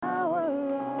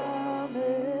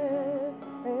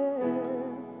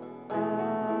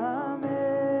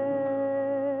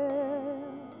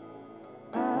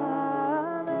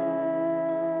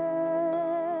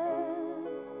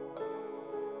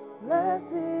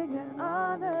and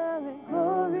honor and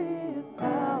glory and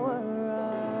power.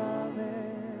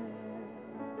 Amen.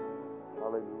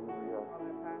 Hallelujah.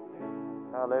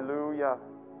 Hallelujah.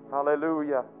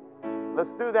 Hallelujah. Let's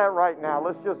do that right now.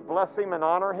 Let's just bless Him and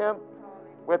honor Him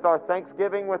with our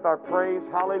thanksgiving, with our praise.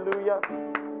 Hallelujah.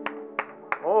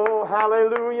 Oh,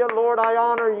 hallelujah. Lord, I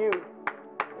honor You.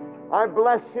 I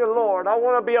bless You, Lord. I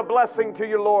want to be a blessing to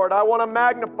You, Lord. I want to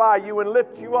magnify You and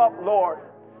lift You up, Lord.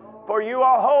 For You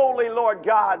are holy, Lord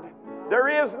God. There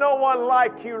is no one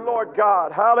like You, Lord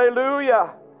God.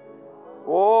 Hallelujah.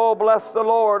 Oh, bless the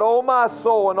Lord, oh my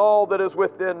soul, and all that is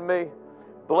within me.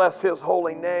 Bless His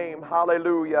holy name.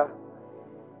 Hallelujah.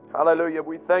 Hallelujah.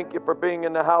 We thank You for being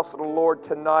in the house of the Lord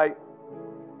tonight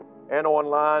and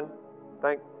online.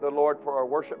 Thank the Lord for our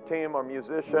worship team, our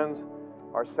musicians,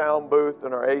 our sound booth,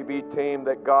 and our AV team,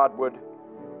 that God would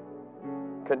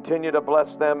continue to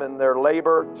bless them in their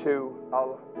labor to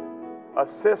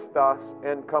assist us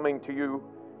in coming to you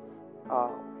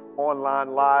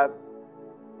online live.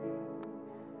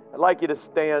 I'd like you to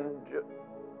stand.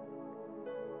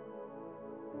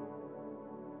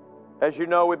 As you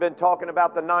know, we've been talking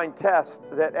about the 9 tests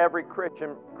that every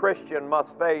Christian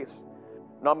must face.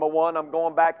 Number 1, I'm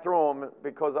going back through them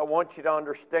because I want you to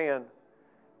understand.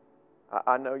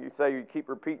 I know you say you keep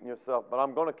repeating yourself, but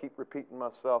I'm going to keep repeating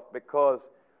myself because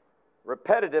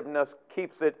repetitiveness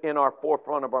keeps it in our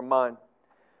forefront of our mind.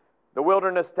 The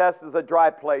wilderness test is a dry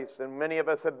place, and many of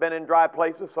us have been in dry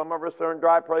places. Some of us are in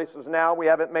dry places now. We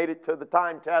haven't made it to the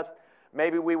time test.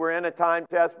 Maybe we were in a time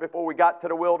test before we got to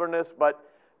the wilderness, but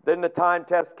then the time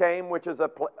test came, which is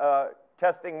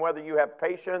testing whether you have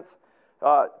patience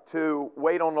to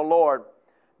wait on the Lord.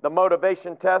 The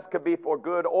motivation test could be for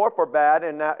good or for bad,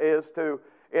 and that is to,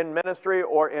 in ministry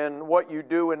or in what you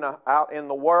do out in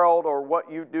the world or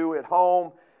what you do at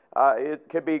home. It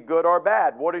could be good or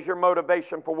bad. What is your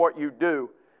motivation for what you do?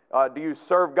 Do you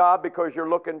serve God because you're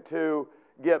looking to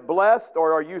get blessed,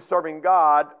 or are you serving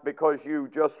God because you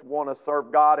just want to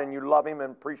serve God and you love Him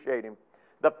and appreciate Him?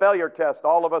 The failure test.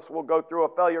 All of us will go through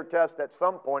a failure test at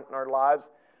some point in our lives,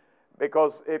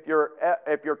 because if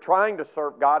you're trying to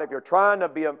serve God, if you're trying to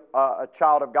be a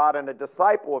child of God and a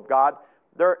disciple of God,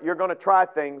 you're going to try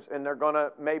things and they're going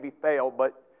to maybe fail.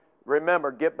 But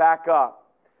remember, get back up.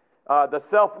 The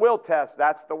self-will test,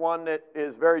 that's the one that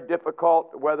is very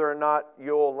difficult, whether or not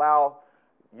you'll allow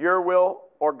your will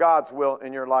or God's will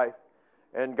in your life.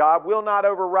 And God will not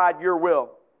override your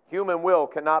will. Human will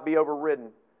cannot be overridden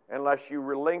unless you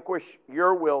relinquish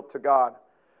your will to God.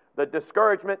 The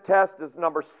discouragement test is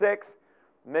number 6.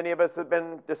 Many of us have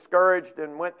been discouraged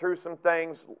and went through some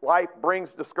things. Life brings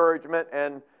discouragement,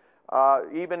 and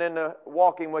even in the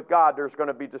walking with God, there's going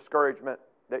to be discouragement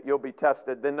that you'll be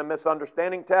tested. Then the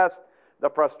misunderstanding test, the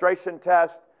frustration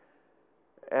test,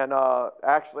 and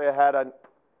actually I had an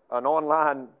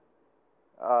online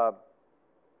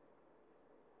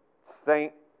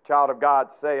saint, child of God,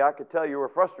 say, I could tell you were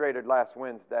frustrated last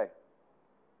Wednesday.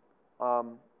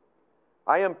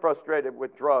 I am frustrated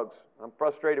with drugs. I'm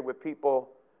frustrated with people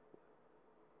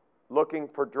looking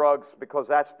for drugs because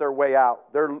that's their way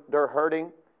out. They're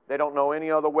hurting. They don't know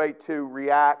any other way to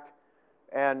react.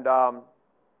 And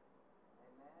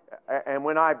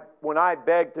when I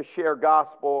beg to share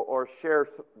gospel or share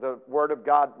the Word of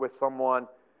God with someone,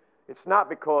 it's not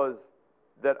because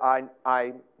that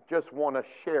I just want to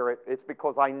share it. It's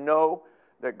because I know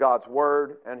that God's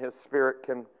Word and His Spirit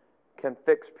can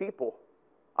fix people.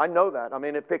 I know that. I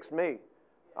mean, it fixed me.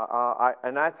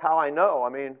 And that's how I know. I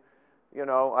mean,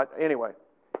 anyway.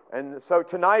 And so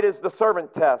tonight is the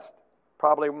servant test.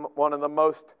 Probably one of the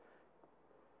most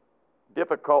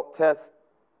difficult tests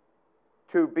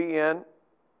to be in,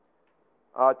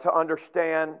 to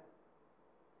understand,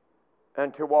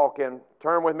 and to walk in.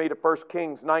 Turn with me to 1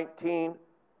 Kings 19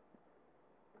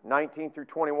 through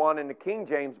 21. And the King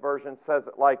James Version says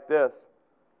it like this.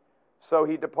 So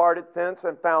he departed thence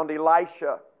and found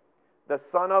Elisha, the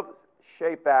son of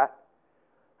Shaphat,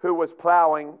 who was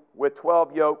plowing with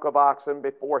 12 yoke of oxen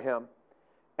before him,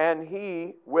 and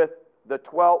he with the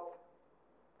 12th.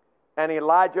 And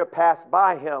Elijah passed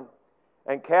by him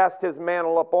and cast his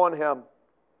mantle upon him.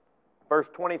 Verse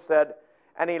 20 said,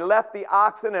 and he left the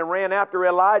oxen and ran after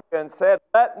Elijah and said,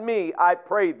 let me, I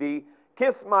pray thee,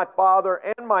 kiss my father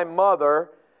and my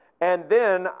mother, and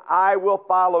then I will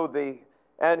follow thee.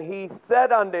 And he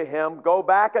said unto him, go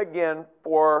back again,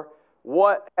 for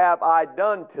what have I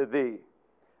done to thee?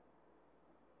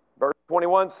 Verse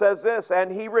 21 says this,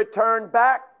 and he returned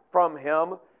back from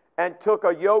him and took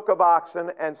a yoke of oxen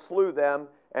and slew them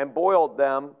and boiled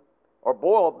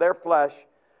their flesh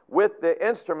with the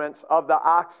instruments of the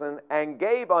oxen, and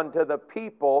gave unto the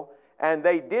people, And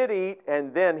they did eat,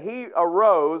 and then he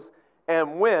arose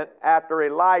and went after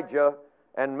Elijah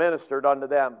and ministered unto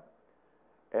them.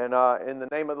 And in the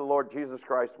name of the Lord Jesus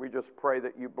Christ, we just pray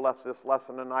that you bless this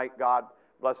lesson tonight, God.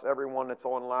 Bless everyone that's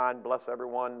online. Bless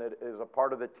everyone that is a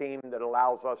part of the team that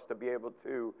allows us to be able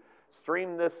to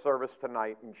stream this service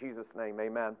tonight. In Jesus' name,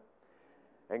 amen.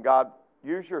 And God,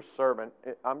 use your servant.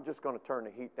 I'm just going to turn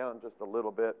the heat down just a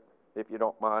little bit, if you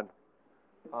don't mind.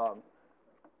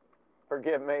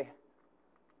 Forgive me.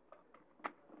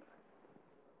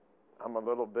 I'm a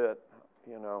little bit,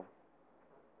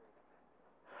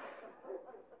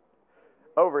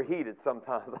 overheated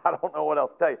sometimes. I don't know what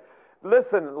else to tell you.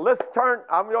 Listen, let's turn.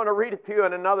 I'm going to read it to you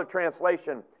in another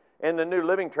translation. In the New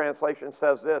Living Translation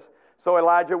says this. So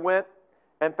Elijah went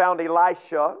and found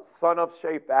Elisha, son of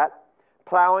Shaphat,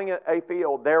 plowing a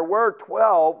field. There were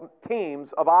 12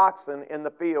 teams of oxen in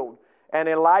the field, and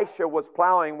Elisha was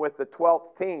plowing with the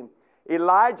 12th team.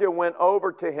 Elijah went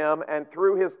over to him and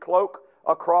threw his cloak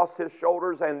across his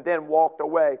shoulders and then walked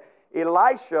away.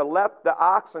 Elisha left the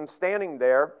oxen standing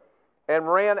there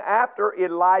and ran after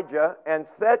Elijah and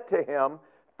said to him,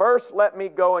 "First let me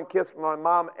go and kiss my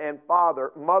mom and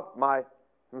father, my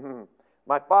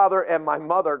father and my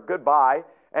mother goodbye,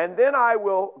 and then I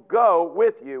will go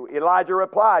with you." Elijah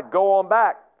replied, "Go on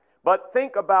back, but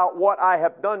think about what I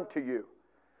have done to you."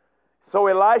 So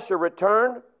Elisha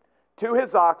returned to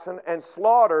his oxen and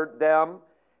slaughtered them.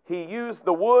 He used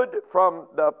the wood from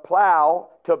the plow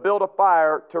to build a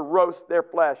fire to roast their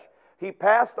flesh. He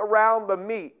passed around the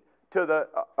meat to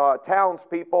the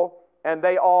townspeople, and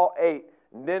they all ate.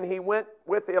 And then he went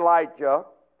with Elijah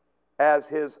as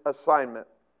his assignment.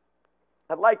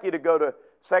 I'd like you to go to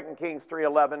 2 Kings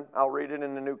 3:11. I'll read it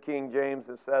in the New King James.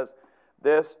 It says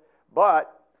this,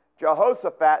 "But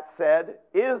Jehoshaphat said,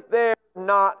 Is there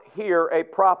not here a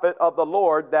prophet of the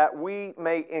Lord, that we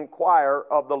may inquire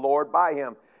of the Lord by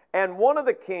him? And one of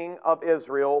the king of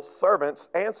Israel's servants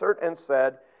answered and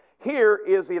said, Here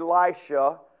is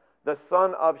Elisha, the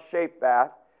son of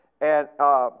Shaphat, and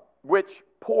which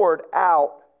poured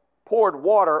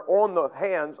water on the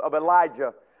hands of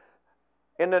Elijah."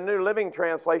 In the New Living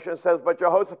Translation it says, "But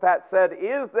Jehoshaphat said,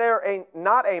 Is there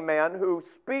not a man who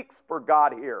speaks for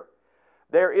God here?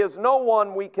 There is no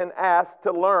one we can ask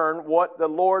to learn what the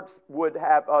Lord would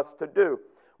have us to do."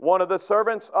 One of the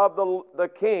servants of the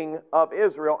king of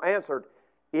Israel answered,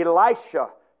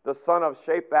 "Elisha, the son of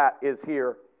Shaphat, is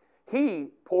here.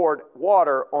 He poured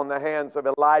water on the hands of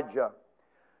Elijah."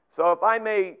 So if I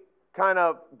may kind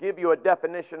of give you a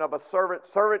definition of a servant.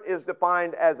 Servant is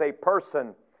defined as a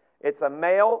person. It's a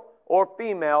male or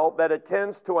female that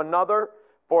attends to another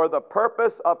for the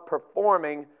purpose of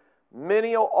performing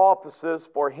menial offices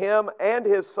for him and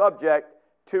his subject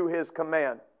to his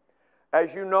command.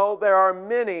 As you know, there are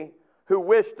many who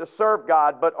wish to serve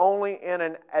God, but only in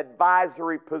an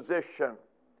advisory position.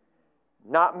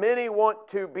 Not many want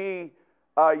to be,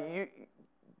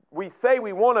 we say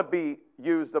we want to be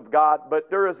used of God, but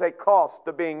there is a cost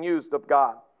to being used of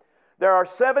God. There are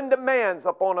 7 demands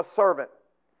upon a servant.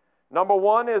 Number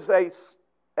 1 is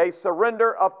a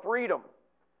surrender of freedom.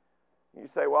 You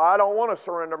say, "Well, I don't want to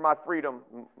surrender my freedom."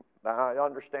 I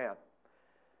understand.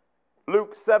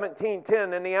 Luke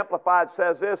 17:10 in the Amplified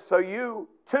says this, "So you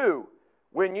too,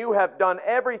 when you have done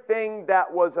everything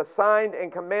that was assigned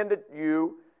and commanded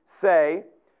you, say,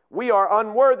 We are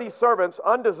unworthy servants,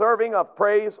 undeserving of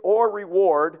praise or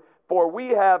reward, for we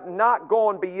have not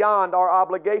gone beyond our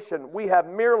obligation. We have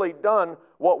merely done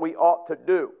what we ought to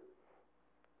do."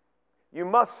 You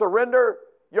must surrender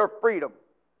your freedom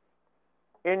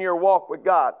in your walk with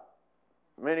God.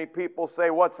 Many people say,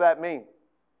 "What's that mean?"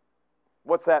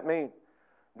 What's that mean?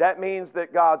 That means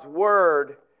that God's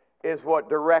Word is what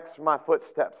directs my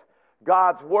footsteps.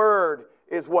 God's Word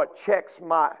is what checks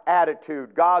my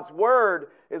attitude. God's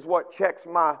Word is what checks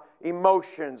my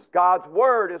emotions. God's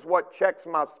Word is what checks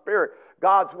my spirit.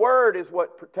 God's Word is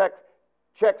what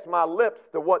checks my lips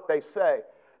to what they say.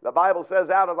 The Bible says,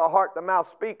 "Out of the heart the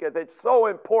mouth speaketh." It's so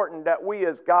important that we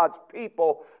as God's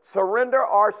people surrender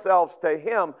ourselves to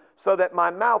Him so that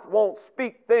my mouth won't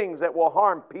speak things that will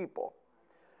harm people.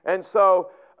 And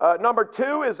so, number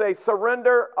 2 is a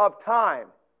surrender of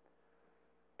time.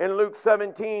 In Luke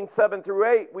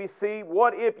 17:7-8, we see,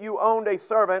 "What if you owned a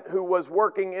servant who was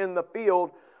working in the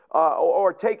field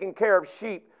or taking care of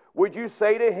sheep? Would you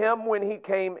say to him when he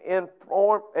came in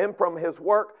from his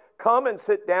work, 'Come and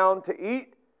sit down to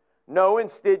eat'? No,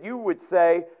 instead you would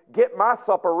say, 'Get my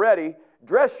supper ready,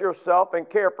 dress yourself and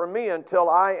care for me until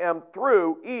I am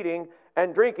through eating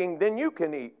and drinking, then you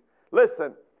can eat.'"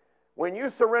 Listen, when you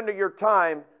surrender your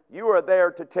time, you are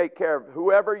there to take care of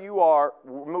whoever you are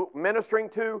ministering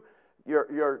to.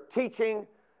 your teaching.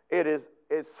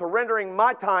 It's surrendering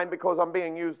my time because I'm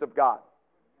being used of God.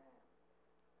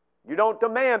 You don't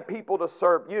demand people to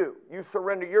serve you. You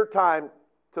surrender your time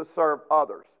to serve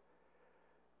others.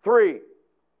 3,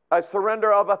 a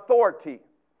surrender of authority.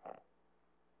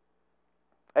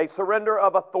 A surrender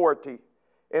of authority.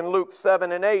 In Luke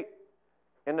 7 and 8,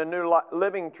 in the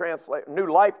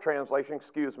New Life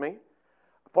Translation,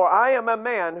 for I am a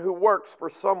man who works for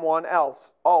someone else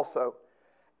also,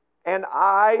 and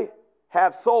I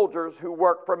have soldiers who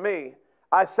work for me.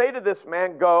 I say to this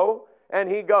man, go, and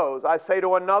he goes. I say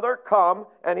to another, come,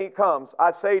 and he comes.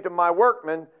 I say to my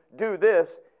workman, do this,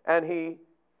 and he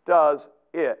does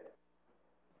it.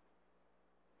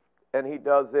 And he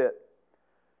does it.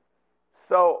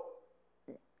 So,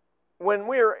 when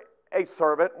we're a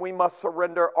servant, we must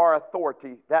surrender our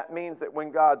authority. That means that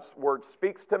when God's word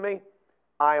speaks to me,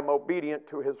 I am obedient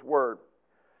to his word.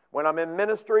 When I'm in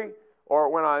ministry, or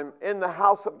when I'm in the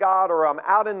house of God, or I'm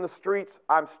out in the streets,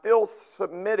 I'm still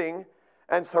submitting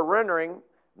and surrendering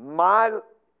my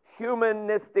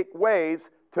humanistic ways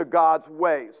to God's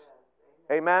ways.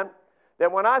 Amen?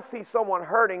 That when I see someone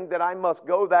hurting, that I must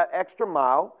go that extra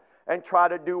mile and try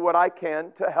to do what I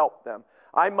can to help them.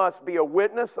 I must be a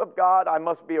witness of God. I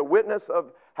must be a witness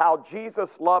of how Jesus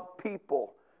loved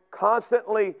people.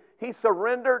 Constantly, he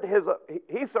surrendered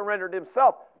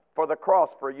himself for the cross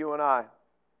for you and I.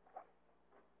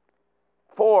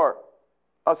 4,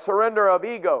 a surrender of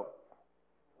ego.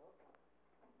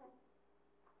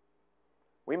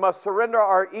 We must surrender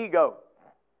our ego.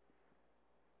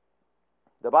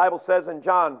 The Bible says in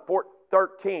John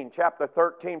 13, chapter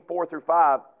 13, 4 through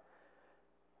 5,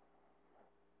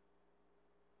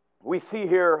 we see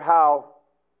here how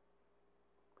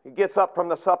he gets up from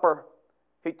the supper.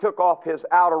 He took off his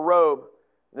outer robe.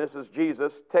 This is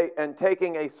Jesus. And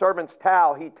taking a servant's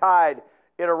towel, he tied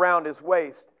it around his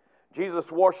waist. Jesus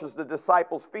washes the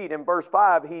disciples' feet. In verse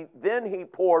 5, then he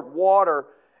poured water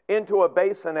into a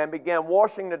basin and began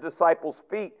washing the disciples'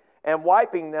 feet and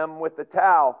wiping them with the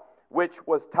towel which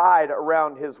was tied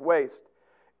around his waist.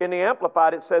 In the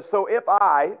Amplified, it says, so if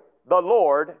I, the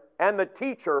Lord, and the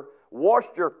teacher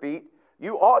washed your feet,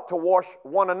 you ought to wash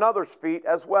one another's feet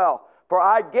as well. For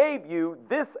I gave you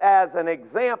this as an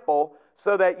example,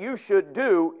 so that you should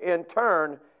do in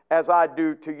turn as I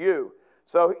do to you.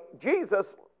 So Jesus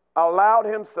allowed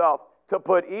himself to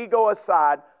put ego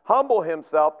aside, humble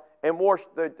himself, and wash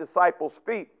the disciples'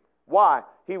 feet. Why?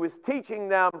 He was teaching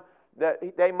them that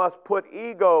they must put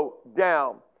ego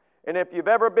down. And if you've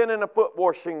ever been in a foot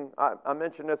washing, I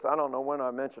mentioned this, I don't know when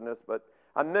I mentioned this, but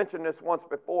I mentioned this once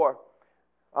before.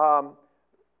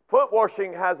 Foot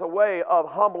washing has a way of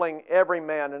humbling every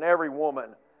man and every woman.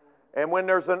 And when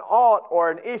there's an ought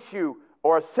or an issue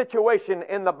or a situation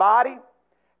in the body,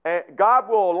 God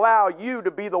will allow you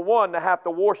to be the one to have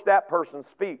to wash that person's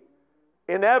feet.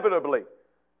 Inevitably.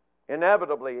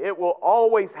 It will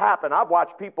always happen. I've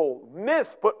watched people miss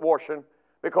foot washing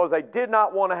because they did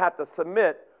not want to have to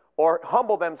submit or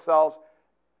humble themselves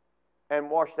and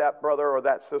wash that brother or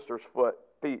that sister's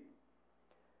feet.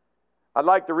 I'd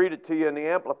like to read it to you in the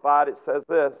Amplified. It says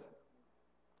this.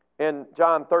 In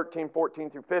John 13, 14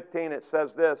 through 15, it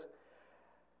says this.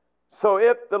 So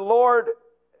if the Lord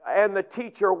and the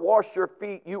teacher wash your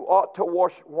feet, you ought to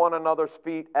wash one another's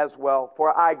feet as well.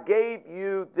 For I gave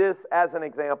you this as an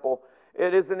example.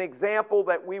 It is an example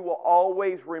that we will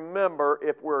always remember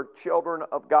if we're children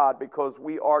of God, because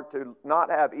we are to not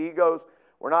have egos.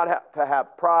 We're not to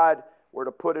have pride. We're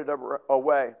to put it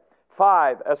away.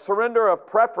 5, a surrender of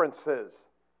preferences.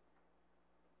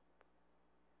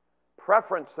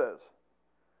 Preferences.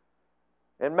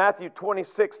 In Matthew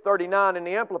 26:39 in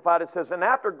the Amplified, it says, and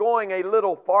after going a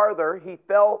little farther, he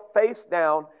fell face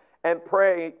down and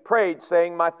prayed,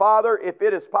 saying, my Father, if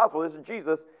it is possible, this is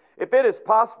Jesus, if it is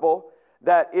possible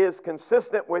that is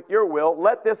consistent with your will,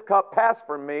 let this cup pass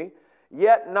from me,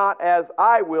 yet not as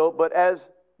I will, but as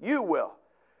you will.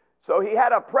 So he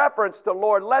had a preference to,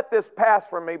 Lord, let this pass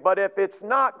from me, but if it's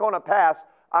not going to pass,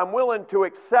 I'm willing to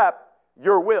accept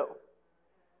your will.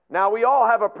 Now, we all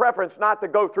have a preference not to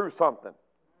go through something.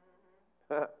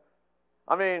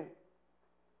 I mean,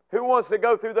 who wants to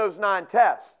go through those 9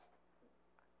 tests?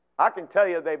 I can tell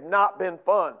you they've not been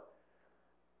fun.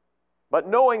 But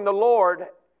knowing the Lord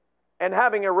and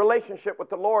having a relationship with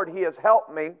the Lord, he has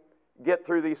helped me get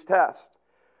through these tests.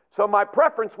 So my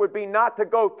preference would be not to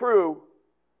go through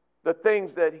the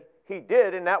things that he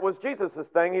did, and that was Jesus'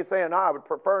 thing. He's saying, I would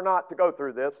prefer not to go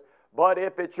through this, but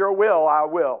if it's your will, I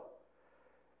will.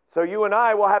 So you and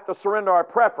I will have to surrender our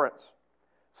preference.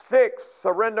 6,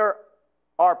 surrender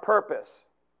our purpose.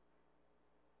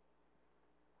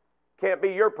 Can't be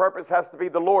your purpose, has to be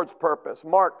the Lord's purpose.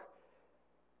 Mark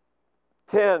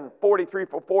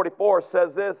 10:43-44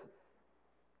 says this.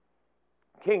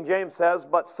 King James says,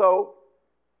 but so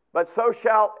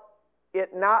shall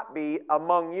it not be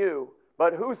among you,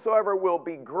 but whosoever will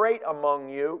be great among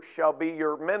you shall be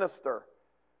your minister.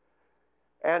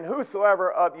 And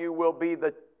whosoever of you will be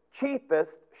the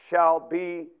chiefest shall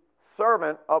be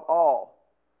servant of all.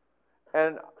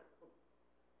 And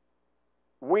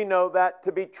we know that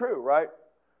to be true, right?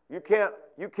 You can't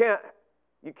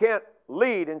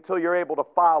lead until you're able to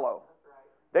follow.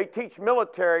 They teach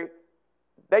military,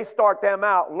 they start them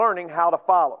out learning how to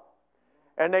follow.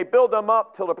 And they build them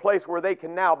up to the place where they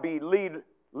can now be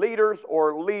leaders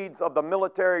or leads of the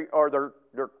military or their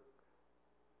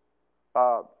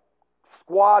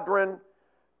squadron,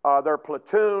 their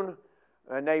platoon.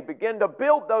 And they begin to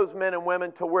build those men and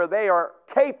women to where they are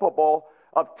capable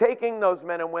of taking those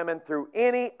men and women through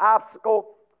any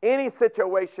obstacle, any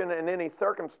situation, and any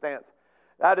circumstance.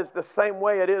 That is the same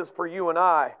way it is for you and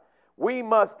I. We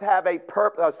must have a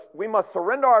purpose. We must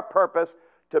surrender our purpose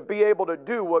to be able to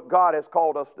do what God has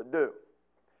called us to do.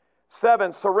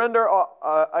 7,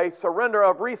 a surrender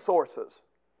of resources.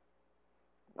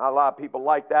 Not a lot of people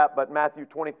like that, but Matthew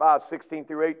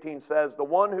 25:16-18 says, the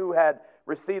one who had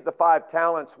received the 5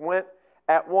 talents went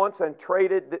at once and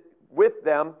traded with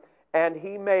them, and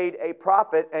he made a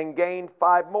profit and gained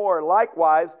 5 more.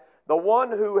 Likewise, the one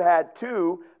who had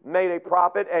 2 made a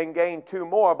profit and gained 2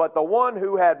 more. But the one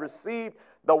who had received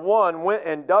the 1 went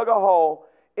and dug a hole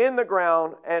in the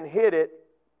ground and hid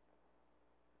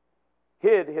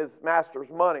his master's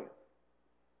money.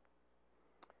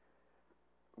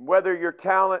 Whether your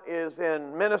talent is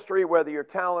in ministry, whether your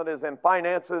talent is in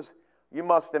finances, you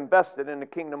must invest it in the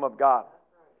kingdom of God.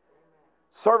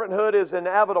 Servanthood is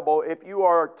inevitable if you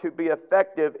are to be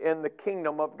effective in the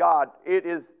kingdom of God.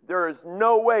 There is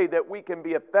no way that we can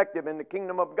be effective in the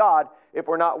kingdom of God if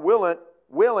we're not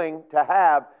willing to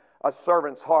have a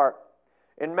servant's heart.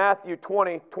 In Matthew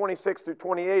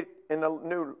 20:26-28, in the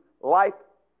New Life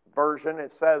Version,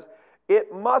 it says,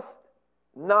 it must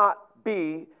not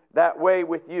be that way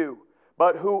with you,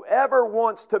 but whoever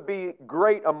wants to be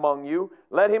great among you,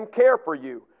 let him care for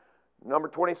you. Number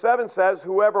 27 says,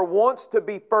 whoever wants to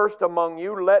be first among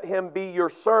you, let him be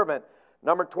your servant.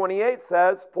 Number 28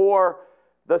 says, for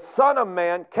the Son of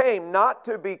Man came not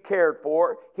to be cared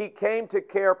for, he came to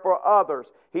care for others.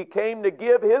 He came to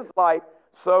give his life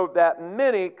so that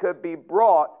many could be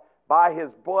bought by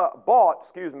his blood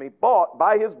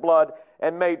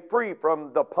and made free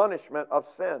from the punishment of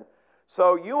sin.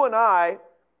 So you and I,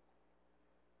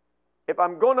 if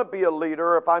I'm going to be a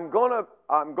leader, if I'm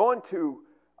going to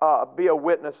be a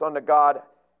witness unto God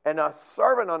and a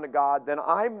servant unto God, then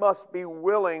I must be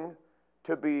willing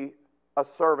to be a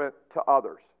servant to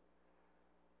others.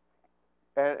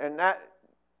 And that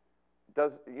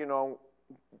does,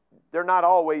 they're not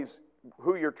always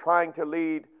who you're trying to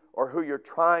lead or who you're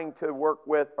trying to work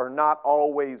with are not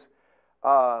always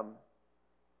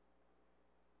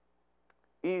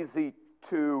easy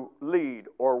to lead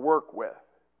or work with.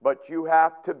 But you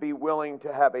have to be willing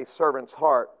to have a servant's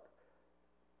heart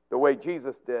the way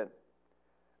Jesus did.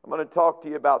 I'm going to talk to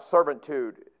you about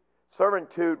servitude.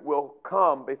 Servitude will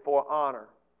come before honor.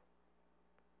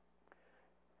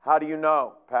 How do you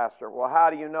know, Pastor? Well,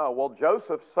 how do you know? Well,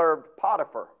 Joseph served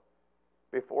Potiphar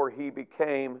before he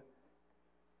became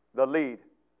the lead,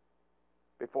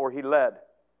 before he led.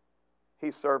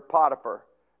 He served Potiphar.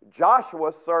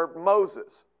 Joshua served Moses.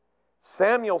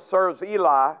 Samuel serves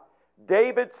Eli.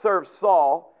 David serves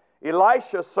Saul.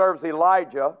 Elisha serves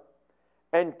Elijah.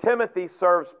 And Timothy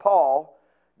serves Paul.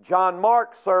 John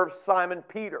Mark serves Simon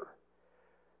Peter.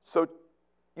 So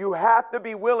you have to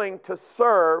be willing to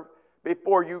serve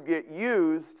before you get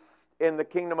used in the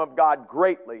kingdom of God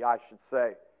greatly, I should say.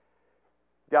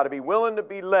 You've got to be willing to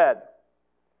be led.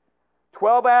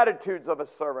 12 attitudes of a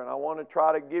servant. I want to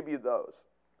try to give you those.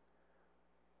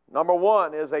 Number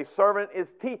 1 is a servant is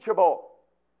teachable.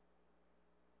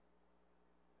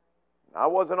 I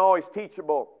wasn't always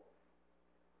teachable.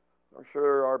 I'm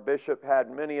sure our bishop had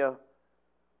many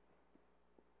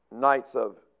nights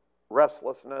of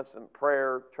restlessness and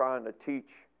prayer trying to teach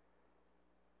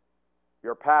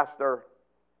your pastor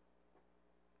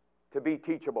to be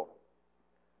teachable.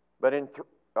 But in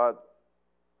John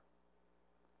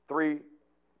 3,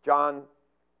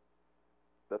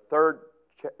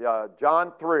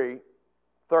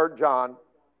 3 John,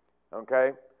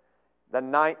 okay, the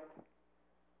 9th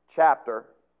chapter,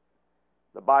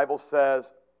 the Bible says,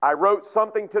 I wrote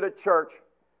something to the church,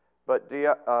 but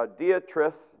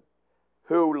Diotrephes,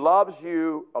 who loves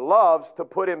to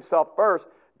put himself first,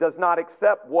 does not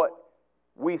accept what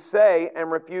we say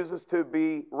and refuses to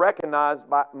be recognized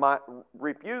by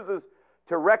refuses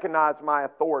to recognize my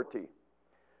authority.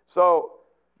 So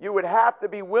you would have to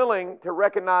be willing to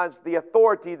recognize the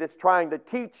authority that's trying to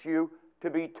teach you to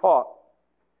be taught.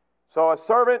 So a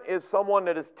servant is someone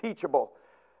that is teachable.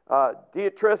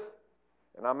 Dietrich,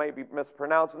 and I may be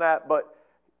mispronouncing that, but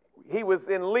he was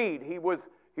in lead. He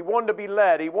wanted to be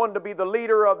led. He wanted to be the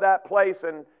leader of that place,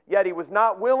 and yet he was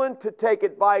not willing to take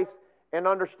advice and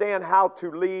understand how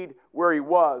to lead where he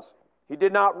was. He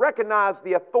did not recognize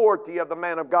the authority of the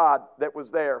man of God that was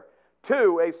there.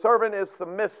 2, a servant is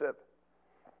submissive.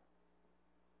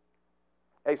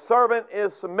 A servant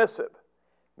is submissive.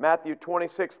 Matthew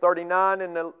 26:39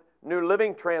 in the New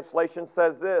Living Translation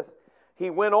says this: He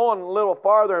went on a little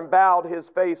farther and bowed his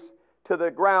face to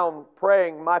the ground,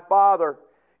 praying, My Father,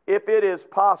 if it is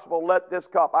possible, let this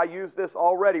cup. I used this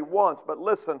already once, but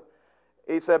listen.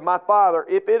 He said, My Father,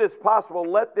 if it is possible,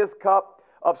 let this cup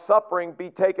of suffering be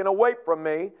taken away from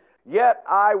me. Yet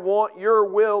I want your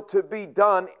will to be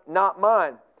done, not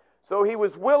mine. So he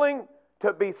was willing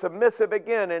to be submissive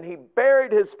again, and he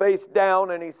buried his face down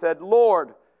and he said,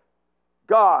 Lord,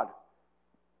 God,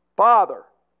 Father,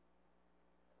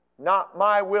 not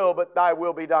my will, but thy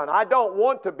will be done. I don't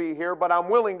want to be here, but I'm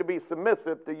willing to be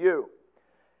submissive to you.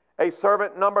 A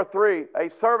servant, number 3,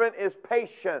 a servant is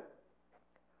patient.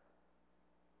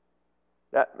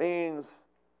 That means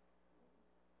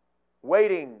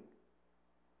waiting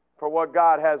for what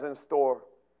God has in store,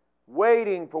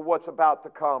 waiting for what's about to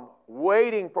come,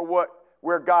 waiting for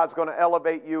where God's going to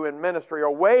elevate you in ministry,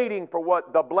 or waiting for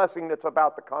what the blessing that's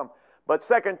about to come. But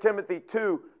 2 Timothy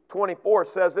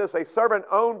 2:24 says this: a servant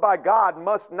owned by God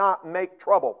must not make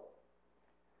trouble.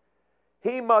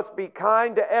 He must be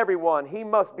kind to everyone. He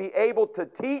must be able to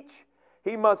teach.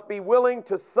 He must be willing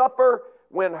to suffer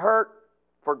when hurt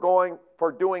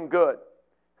for doing good.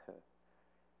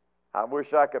 I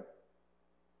wish I could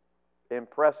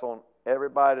impress on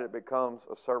everybody that becomes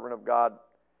a servant of God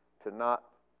to not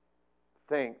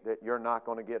think that you're not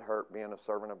going to get hurt being a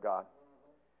servant of God.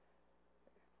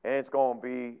 And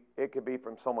it could be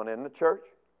from someone in the church.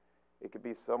 It could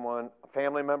be someone, a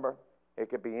family member. It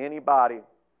could be anybody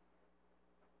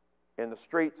in the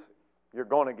streets. You're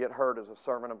going to get hurt as a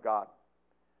servant of God.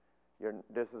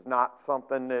 This is not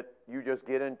something that you just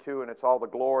get into and it's all the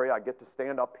glory. I get to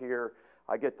stand up here.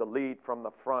 I get to lead from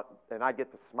the front and I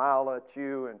get to smile at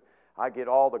you and I get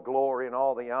all the glory and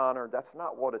all the honor. That's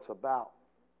not what it's about.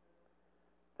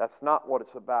 That's not what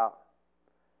it's about.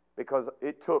 Because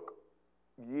it took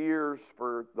years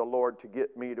for the Lord to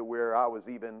get me to where I was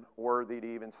even worthy to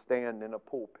even stand in a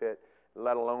pulpit,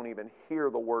 let alone even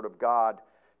hear the Word of God,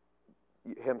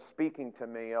 Him speaking to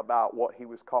me about what He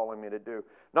was calling me to do.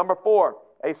 Number 4,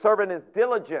 a servant is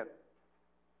diligent.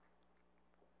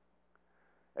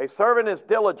 A servant is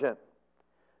diligent.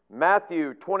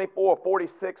 Matthew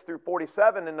 24:46 through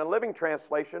 47 in the Living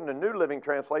Translation, the New Living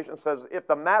Translation says, if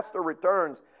the master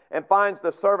returns and finds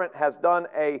the servant has done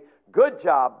a good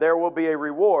job, there will be a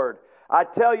reward. I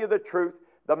tell you the truth,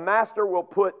 the master will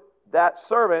put that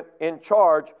servant in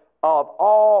charge of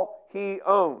all he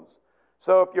owns.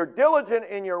 So if you're diligent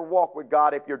in your walk with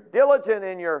God, if you're diligent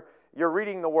in your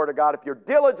reading the Word of God, if you're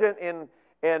diligent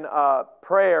in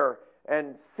prayer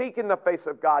and seeking the face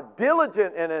of God,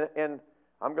 diligent in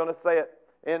I'm going to say it,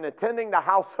 in attending the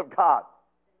house of God.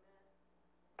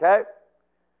 Okay?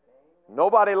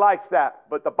 Nobody likes that.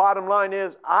 But the bottom line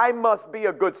is, I must be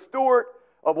a good steward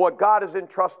of what God has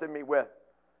entrusted me with.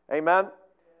 Amen?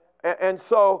 And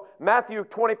so, Matthew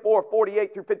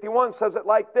 24:48 through 51 says it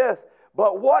like this: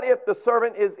 but what if the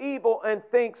servant is evil and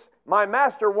thinks, my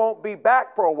master won't be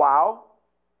back for a while?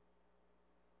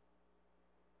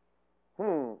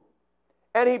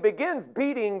 And he begins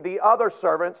beating the other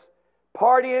servants,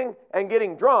 partying and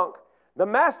getting drunk. The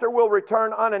master will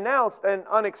return unannounced and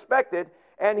unexpected,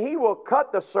 and he will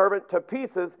cut the servant to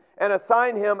pieces and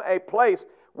assign him a place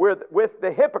with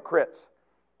the hypocrites.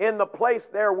 In the place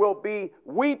there will be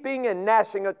weeping and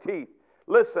gnashing of teeth.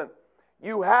 Listen,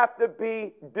 you have to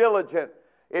be diligent.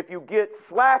 If you get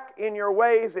slack in your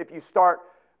ways, if you start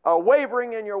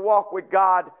wavering in your walk with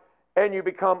God, and you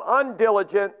become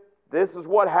undiligent, this is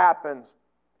what happens.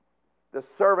 The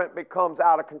servant becomes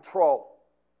out of control.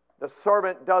 The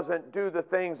servant doesn't do the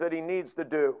things that he needs to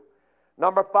do.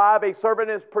 Number 5, a servant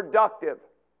is productive.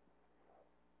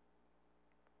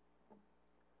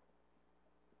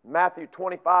 Matthew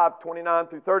 25:29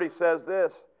 through 30 says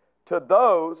this: to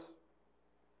those,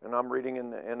 and I'm reading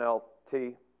in the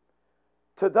NLT,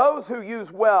 to those who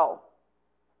use well,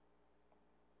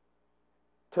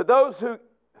 to those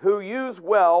who use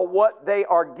well what they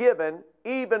are given,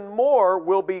 even more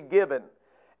will be given.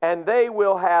 and they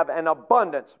will have an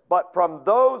abundance. But from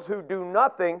those who do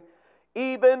nothing,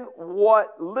 even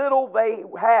what little they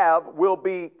have will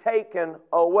be taken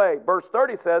away. Verse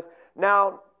 30 says,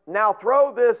 Now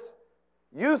throw this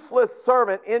useless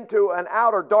servant into an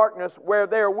outer darkness where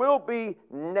there will be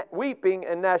weeping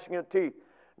and gnashing of teeth.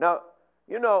 Now,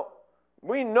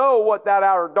 we know what that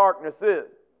outer darkness is.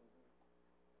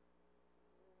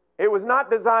 It was not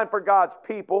designed for God's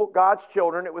people, God's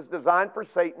children. It was designed for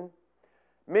Satan.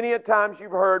 Many a times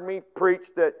you've heard me preach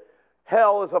that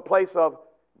hell is a place of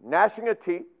gnashing of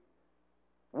teeth,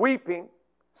 weeping,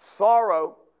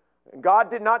 sorrow. And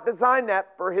God did not design that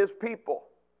for His people,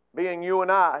 being you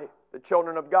and I, the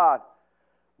children of God.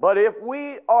 But if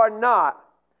we are not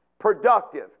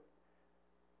productive,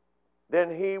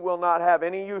 then He will not have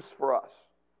any use for us.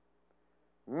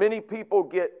 Many people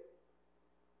get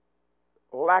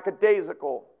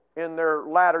lackadaisical in their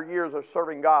latter years of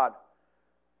serving God.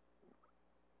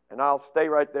 And I'll stay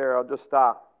right there. I'll just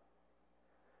stop.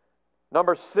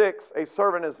 Number 6, a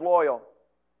servant is loyal.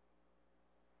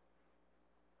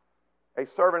 A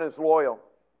servant is loyal.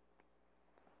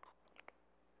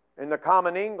 In the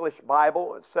Common English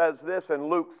Bible, it says this in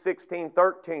Luke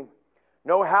 16:13.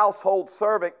 No household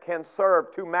servant can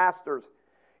serve two masters.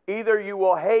 Either you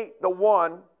will hate the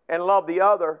one and love the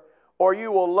other, or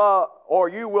you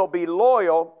will be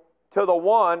loyal to the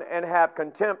one and have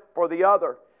contempt for the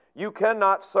other. You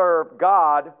cannot serve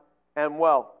God and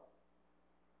wealth.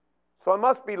 So I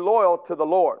must be loyal to the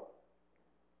Lord.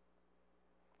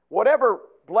 Whatever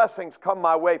blessings come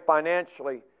my way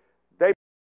financially, they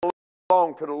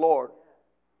belong to the Lord.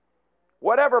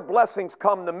 Whatever blessings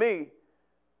come to me,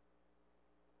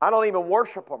 I don't even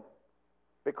worship them.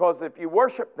 Because if you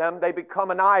worship them, they become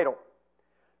an idol.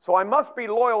 So I must be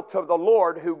loyal to the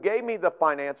Lord who gave me the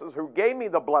finances, who gave me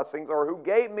the blessings, or who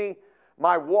gave me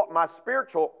my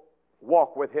spiritual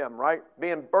walk with Him, right?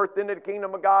 Being birthed into the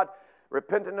kingdom of God,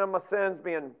 repenting of my sins,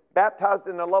 being baptized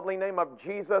in the lovely name of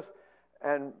Jesus,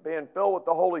 and being filled with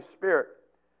the Holy Spirit.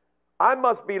 I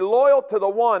must be loyal to the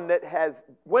one that has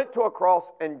went to a cross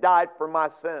and died for my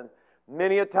sins.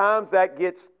 Many a times that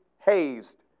gets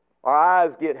hazed. Our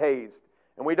eyes get hazed.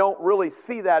 And we don't really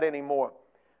see that anymore.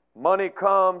 Money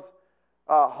comes,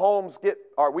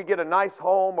 we get a nice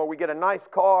home or we get a nice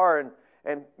car,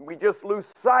 and we just lose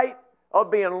sight of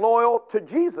being loyal to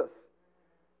Jesus.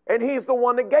 And He's the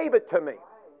one that gave it to me.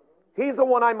 He's the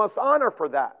one I must honor for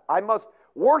that. I must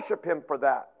worship Him for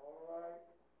that.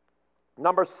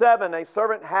 Number 7, a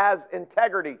servant has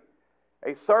integrity.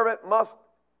 A servant must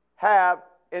have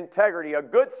integrity. A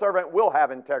good servant will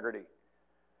have integrity.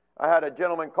 I had a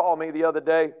gentleman call me the other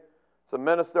day. It's a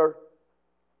minister.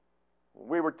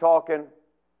 We were talking.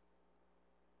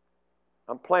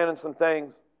 I'm planning some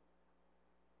things.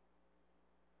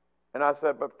 And I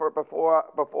said, but before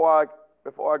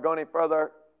I go any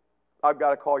further, I've got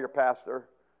to call your pastor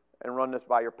and run this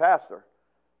by your pastor.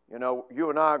 You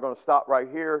and I are going to stop right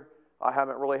here. I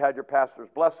haven't really had your pastor's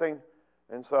blessing.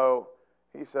 And so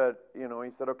he said,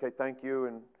 okay, thank you.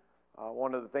 And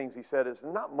one of the things he said is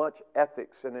not much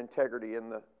ethics and integrity in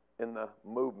the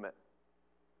movement.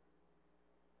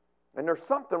 And there's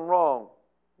something wrong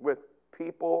with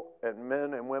people and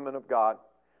men and women of God.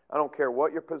 I don't care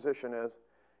what your position is.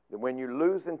 That when you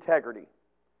lose integrity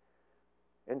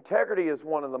is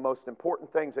one of the most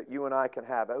important things that you and I can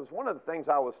have. It was one of the things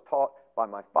I was taught by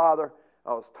my father.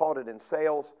 I was taught it in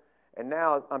sales. And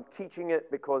now I'm teaching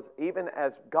it because even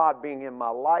as God being in my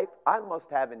life, I must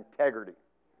have integrity.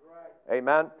 Right.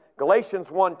 Amen. Galatians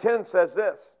 1:10 says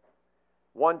this.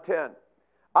 1:10.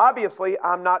 Obviously,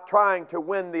 I'm not trying to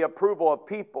win the approval of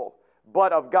people,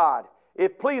 but of God.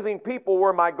 If pleasing people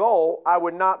were my goal, I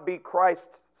would not be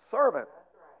Christ's servant.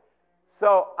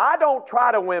 So I don't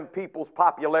try to win people's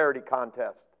popularity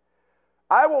contests.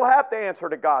 I will have to answer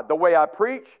to God the way I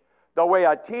preach, the way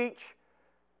I teach,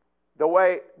 the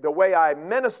way I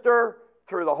minister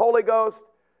through the Holy Ghost.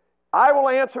 I will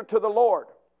answer to the Lord.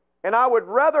 And I would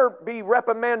rather be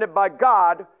reprimanded by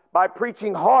God by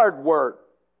preaching hard word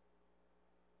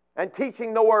and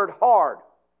teaching the word hard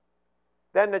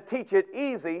than to teach it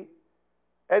easy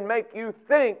and make you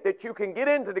think that you can get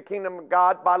into the kingdom of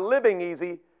God by living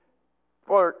easy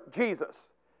for Jesus.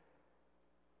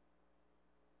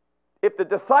 If the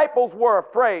disciples were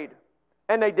afraid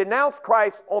and they denounced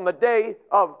Christ on the day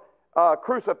of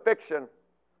crucifixion,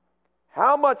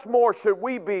 how much more should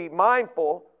we be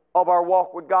mindful of our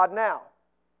walk with God now?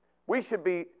 We should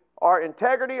be, our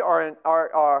integrity,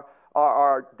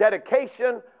 our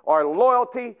dedication, our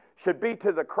loyalty should be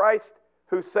to the Christ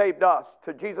who saved us,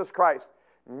 to Jesus Christ,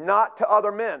 not to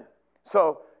other men.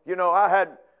 So, I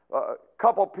had a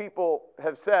couple people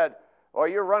have said, Or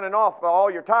you're running off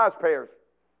all your tithes payers.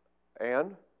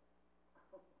 And?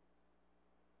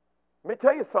 Let me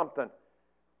tell you something.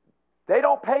 They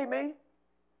don't pay me.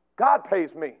 God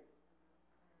pays me.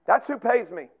 That's who pays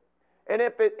me. And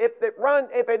if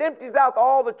it empties out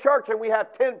all the church and we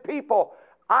have 10 people,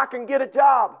 I can get a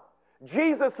job.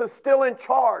 Jesus is still in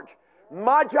charge.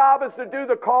 My job is to do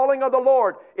the calling of the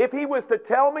Lord. If He was to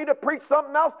tell me to preach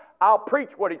something else, I'll preach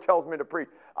what He tells me to preach.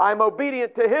 I'm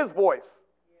obedient to His voice.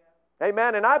 Yeah.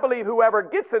 Amen. And I believe whoever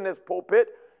gets in this pulpit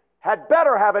had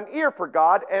better have an ear for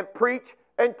God and preach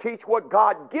and teach what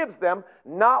God gives them,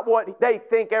 not what they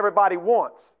think everybody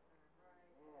wants.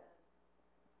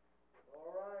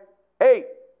 8,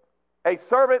 a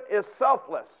servant is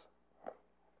selfless.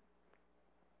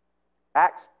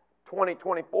 Acts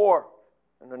 20:24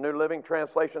 in the New Living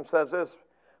Translation says this,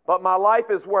 but my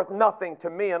life is worth nothing to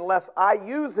me unless I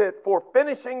use it for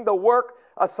finishing the work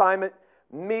assigned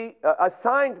me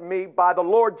by the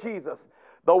Lord Jesus,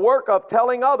 the work of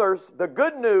telling others the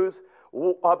good news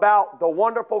about the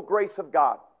wonderful grace of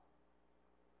God.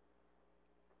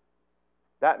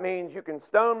 That means you can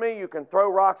stone me, you can throw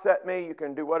rocks at me, you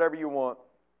can do whatever you want,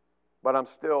 but I'm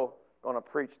still going to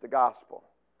preach the gospel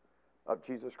of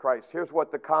Jesus Christ. Here's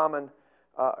what the Common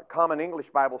English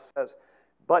Bible says.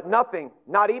 But nothing,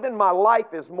 not even my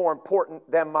life, is more important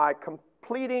than my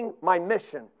completing my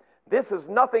mission. This is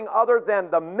nothing other than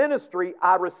the ministry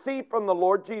I received from the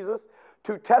Lord Jesus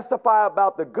to testify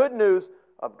about the good news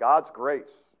of God's grace.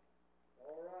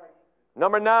 All right.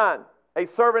 Number 9, a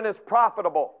servant is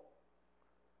profitable.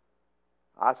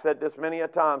 I said this many a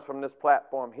times from this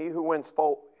platform. He who wins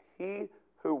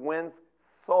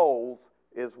souls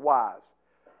is wise.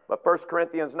 But 1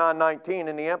 Corinthians 9:19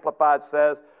 in the Amplified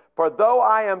says, for though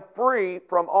I am free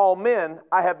from all men,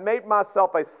 I have made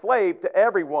myself a slave to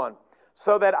everyone,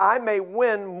 so that I may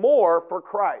win more for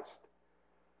Christ.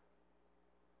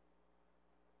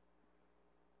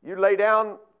 You lay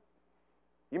down,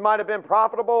 you might have been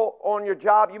profitable on your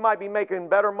job, you might be making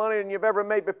better money than you've ever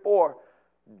made before.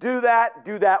 Do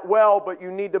that well, but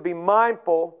you need to be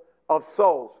mindful of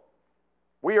souls.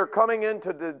 We are coming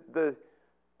into the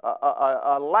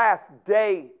last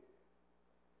day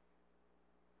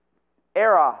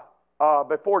era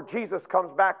before Jesus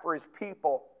comes back for His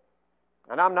people.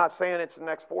 And I'm not saying it's the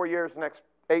next 4 years, next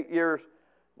 8 years,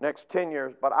 next 10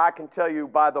 years, but I can tell you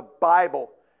by the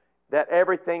Bible that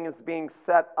everything is being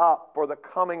set up for the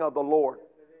coming of the Lord.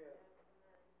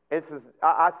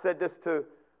 I said this to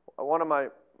one of my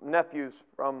nephews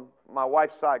from my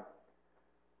wife's side.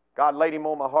 God laid him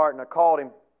on my heart, and I called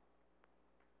him.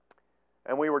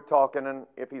 And we were talking, and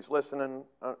if he's listening,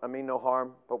 I mean no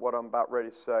harm, but what I'm about ready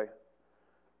to say.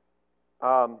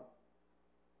 I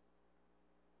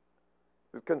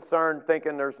was concerned,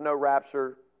 thinking there's no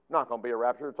rapture. Not going to be a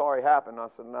rapture. It's already happened. I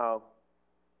said, no.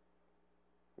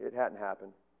 It hadn't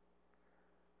happened.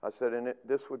 I said, and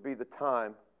this would be the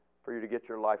time for you to get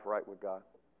your life right with God.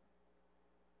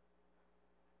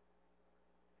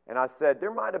 And I said,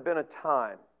 there might have been a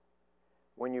time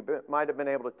when you might have been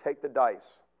able to take the dice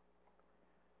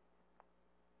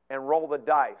and roll the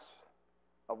dice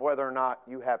of whether or not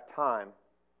you have time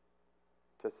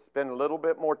to spend a little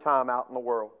bit more time out in the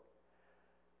world.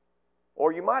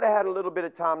 Or you might have had a little bit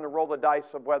of time to roll the dice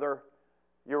of whether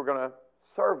you were going to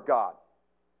serve God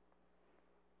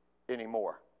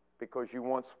anymore, because you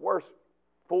once were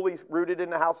fully rooted in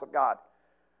the house of God.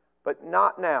 But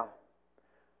not now.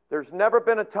 There's never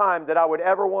been a time that I would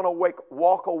ever want to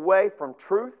walk away from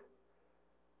truth,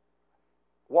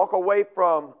 walk away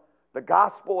from the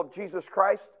gospel of Jesus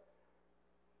Christ.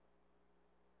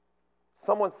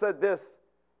 Someone said this,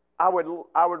 I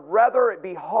would rather it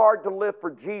be hard to live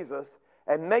for Jesus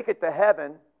and make it to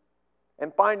heaven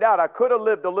and find out I could have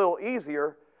lived a little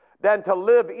easier than to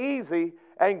live easy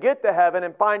and get to heaven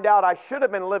and find out I should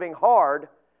have been living hard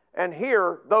and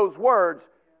hear those words,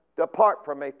 depart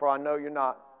from me, for I know you're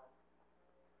not.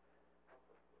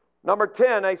 Number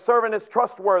 10, a servant is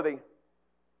trustworthy.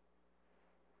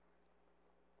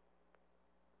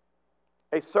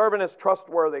 A servant is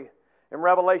trustworthy. In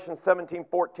Revelation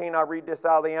 17:14, I read this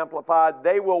out of the Amplified.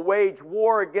 They will wage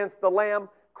war against the Lamb,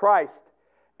 Christ,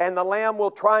 and the Lamb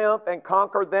will triumph and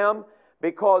conquer them,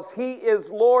 because He is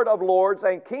Lord of lords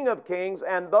and King of kings,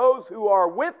 and those who are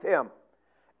with Him.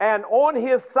 And on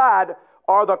His side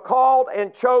are the called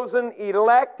and chosen,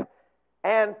 elect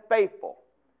and faithful.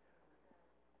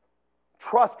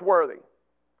 Trustworthy.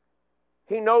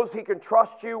 He knows He can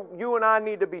trust you. You and I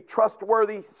need to be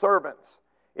trustworthy servants.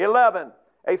 11,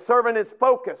 a servant is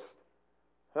focused.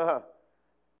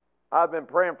 I've been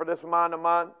praying for this mind of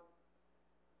mine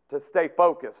to stay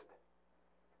focused.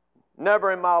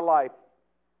 Never in my life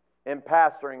in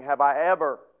pastoring have I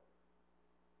ever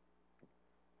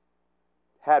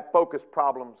had focus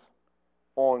problems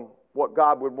on what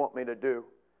God would want me to do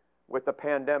with the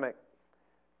pandemic,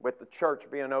 with the church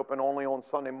being open only on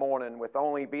Sunday morning, with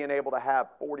only being able to have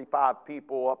 45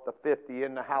 people up to 50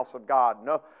 in the house of God.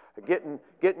 No, getting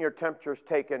your temperatures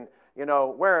taken,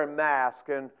 wearing masks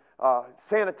and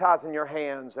sanitizing your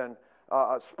hands and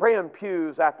spraying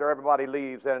pews after everybody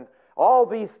leaves, and all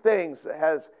these things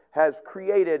has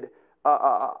created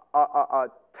a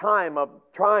time of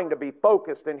trying to be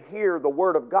focused and hear the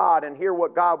Word of God and hear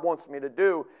what God wants me to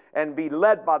do and be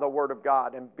led by the Word of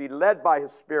God and be led by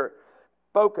His Spirit.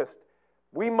 Focused.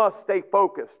 We must stay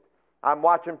focused. I'm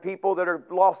watching people that are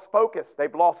lost focus.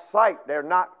 They've lost sight. They're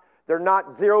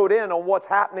not zeroed in on what's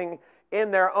happening in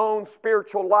their own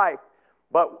spiritual life.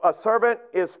 But a servant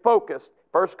is focused.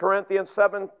 1 Corinthians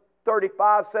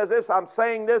 7:35 says this, I'm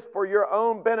saying this for your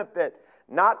own benefit,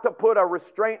 not to put a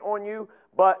restraint on you,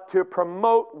 but to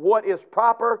promote what is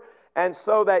proper, and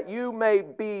so that you may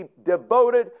be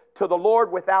devoted to the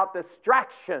Lord without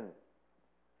distraction.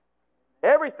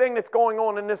 Everything that's going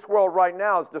on in this world right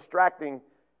now is distracting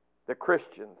the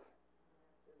Christians,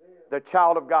 the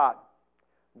child of God.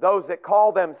 Those that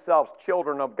call themselves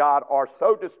children of God are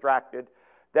so distracted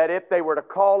that if they were to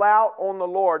call out on the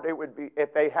Lord, it would be,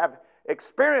 if they have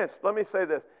experienced, let me say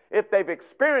this, if they've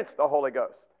experienced the Holy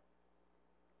Ghost,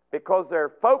 because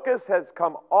their focus has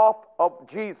come off of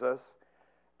Jesus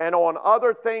and on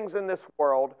other things in this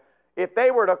world, if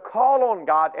they were to call on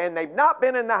God and they've not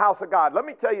been in the house of God, let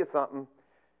me tell you something.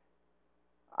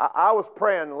 I was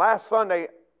praying last Sunday.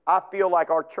 I feel like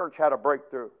our church had a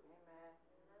breakthrough.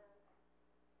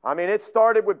 I mean, it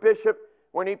started with Bishop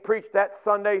when he preached that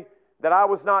Sunday that I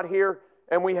was not here,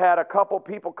 and we had a couple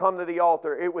people come to the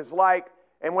altar. It was like,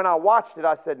 and when I watched it,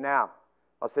 I said,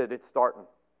 it's starting.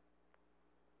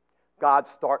 God's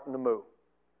starting to move.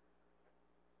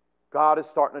 God is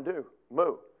starting to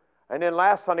move. And then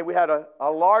last Sunday, we had a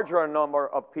larger number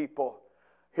of people.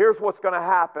 Here's what's going to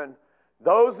happen.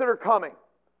 Those that are coming,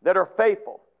 that are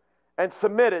faithful and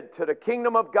submitted to the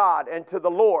kingdom of God and to the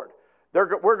Lord,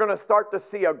 we're going to start to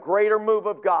see a greater move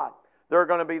of God. There are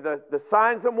going to be the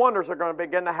signs and wonders are going to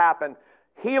begin to happen.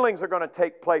 Healings are going to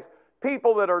take place.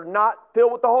 People that are not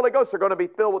filled with the Holy Ghost are going to be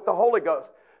filled with the Holy Ghost.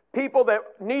 People that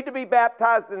need to be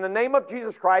baptized in the name of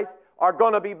Jesus Christ are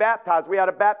going to be baptized. We had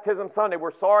a baptism Sunday.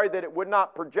 We're sorry that it would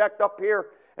not project up here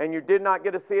and you did not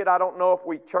get to see it. I don't know if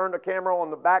we turned the camera on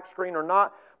the back screen or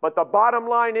not. But the bottom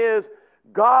line is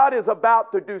God is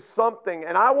about to do something,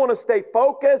 and I want to stay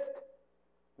focused.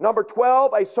 Number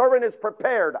 12, a servant is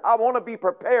prepared. I want to be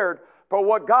prepared for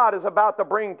what God is about to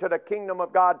bring to the kingdom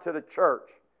of God, to the church.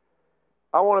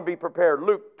 I want to be prepared.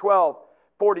 Luke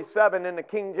 12:47 in the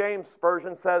King James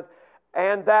Version says,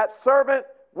 and that servant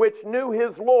which knew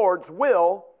his Lord's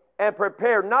will and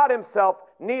prepared not himself,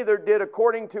 neither did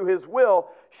according to his will,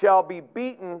 shall be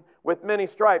beaten with many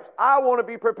stripes. I want to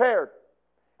be prepared.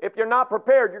 If you're not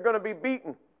prepared, you're going to be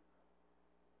beaten.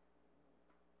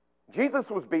 Jesus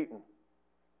was beaten.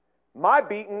 My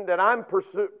beating that I'm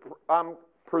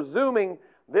presuming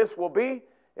this will be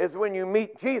is when you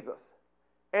meet Jesus.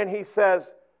 And He says,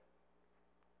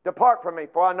 depart from me,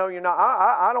 for I know you're not.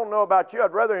 I don't know about you.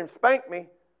 I'd rather Him spank me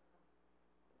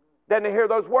than to hear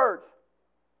those words.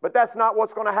 But that's not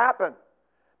what's going to happen.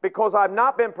 Because I've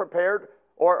not been prepared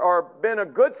or been a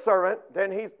good servant,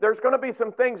 then there's going to be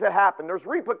some things that happen. There's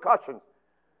repercussions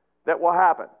that will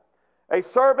happen. A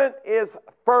servant is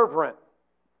fervent.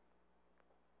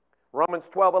 Romans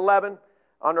 12:11,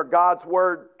 under God's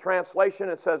Word translation,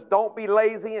 it says, don't be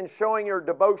lazy in showing your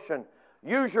devotion.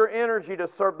 Use your energy to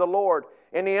serve the Lord.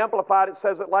 In the Amplified, it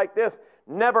says it like this,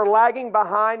 never lagging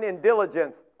behind in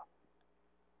diligence,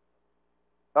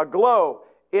 aglow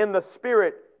in the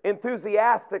Spirit,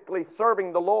 enthusiastically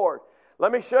serving the Lord.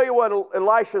 Let me show you what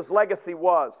Elisha's legacy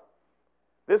was.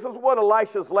 This is what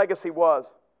Elisha's legacy was.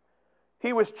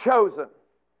 He was chosen.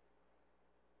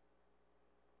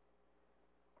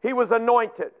 He was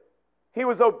anointed. He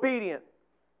was obedient.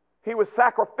 He was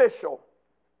sacrificial,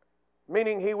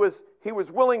 meaning he was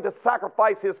willing to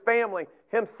sacrifice his family,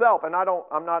 himself. And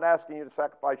I'm not asking you to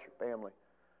sacrifice your family.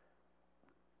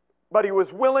 But he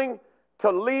was willing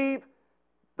to leave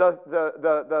the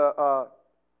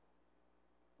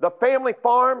family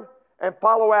farm and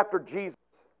follow after Jesus.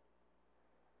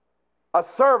 A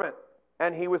servant,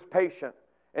 and he was patient.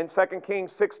 In 2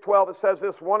 Kings 6:12 it says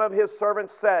this, one of his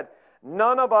servants said,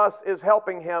 none of us is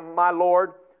helping him, my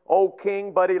lord, O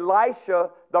king, but Elisha,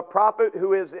 the prophet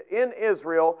who is in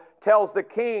Israel, tells the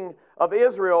king of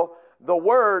Israel the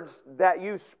words that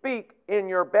you speak in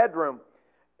your bedroom.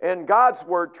 In God's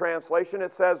Word translation,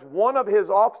 it says, one of his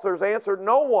officers answered,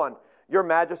 no one, your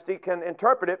majesty, can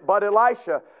interpret it, but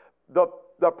Elisha,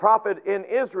 the prophet in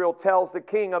Israel, tells the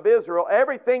king of Israel,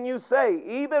 everything you say,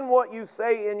 even what you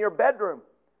say in your bedroom.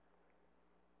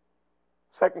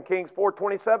 2 Kings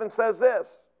 4:27 says this.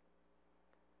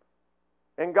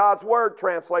 In God's Word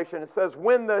translation, it says,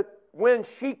 when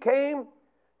she came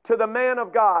to the man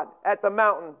of God at the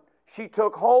mountain, she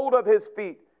took hold of his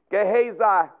feet.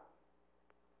 Gehazi,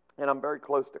 and I'm very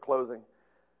close to closing.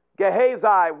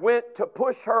 Gehazi went to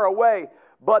push her away,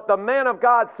 but the man of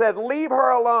God said, leave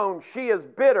her alone. She is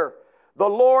bitter. The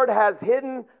Lord has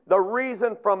hidden the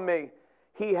reason from me.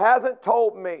 He hasn't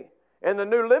told me. In the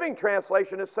New Living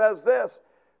Translation, it says this,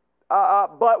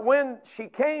 but when she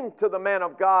came to the man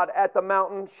of God at the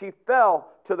mountain, she fell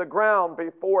to the ground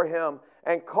before him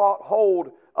and caught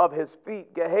hold of his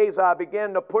feet. Gehazi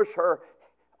began to push her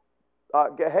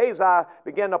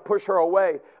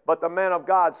away, but the man of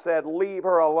God said, leave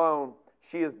her alone.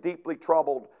 She is deeply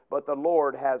troubled, but the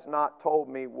Lord has not told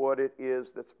me what it is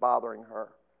that's bothering her.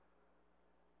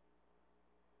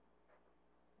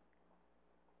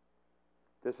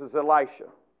 This is Elisha.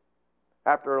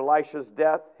 After Elisha's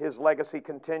death, his legacy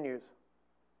continues.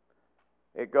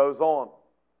 It goes on.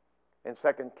 In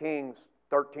 2 Kings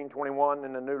 13:21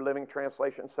 in the New Living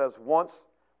Translation says, once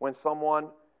when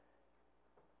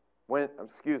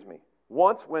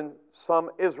some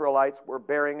Israelites were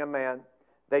burying a man,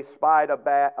 they spied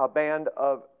a band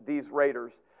of these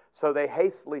raiders. So they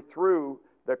hastily threw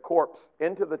the corpse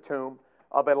into the tomb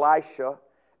of Elisha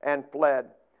and fled.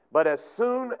 But as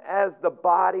soon as the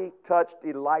body touched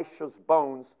Elisha's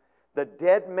bones, the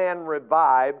dead man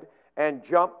revived and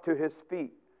jumped to his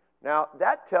feet. Now,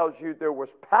 that tells you there was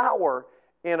power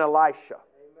in Elisha.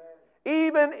 Amen.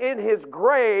 Even in his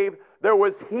grave, there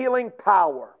was healing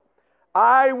power.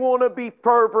 I want to be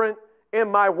fervent in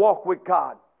my walk with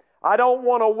God. I don't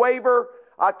want to waver.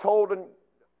 I told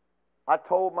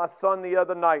my son the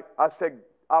other night, I said,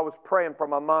 I was praying for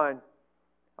my mind.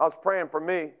 I was praying for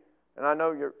me. And I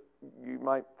know you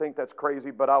might think that's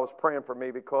crazy, but I was praying for me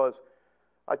because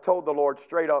I told the Lord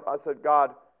straight up, I said,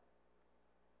 God,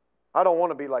 I don't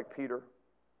want to be like Peter.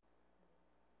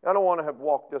 I don't want to have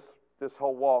walked this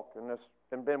whole walk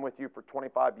and been with you for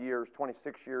 25 years,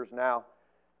 26 years now,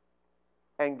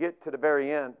 and get to the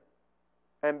very end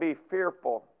and be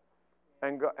fearful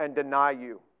and deny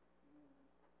you.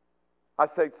 I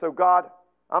say, so God,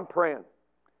 I'm praying.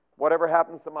 Whatever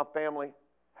happens to my family,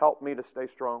 help me to stay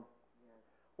strong.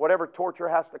 Whatever torture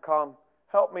has to come,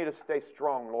 help me to stay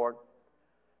strong, Lord.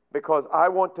 Because I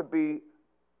want to be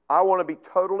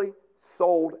totally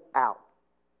sold out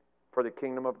for the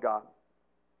kingdom of God.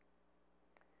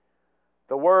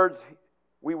 The words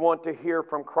we want to hear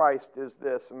from Christ is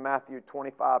this, in Matthew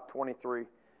 25:23.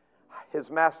 His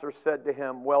master said to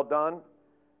him, well done,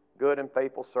 good and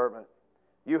faithful servant.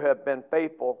 You have been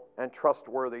faithful and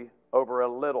trustworthy over a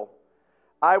little.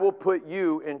 I will put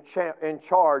you in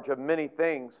charge of many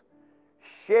things.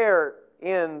 Share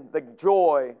in the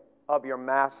joy of your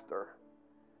master.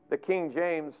 The King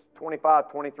James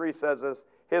 25:23 says this,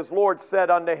 his Lord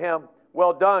said unto him,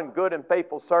 well done, good and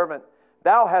faithful servant.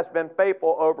 Thou hast been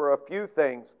faithful over a few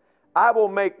things. I will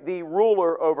make thee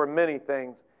ruler over many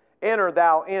things. Enter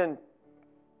thou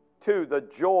into the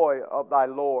joy of thy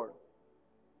Lord.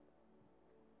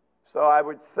 So I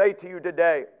would say to you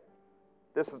today,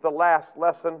 this is the last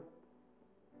lesson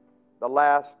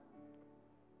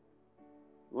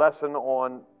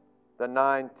on the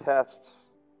 9 tests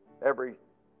every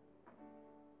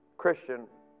Christian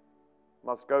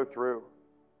must go through.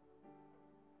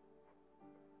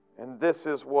 And this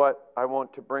is what I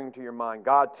want to bring to your mind.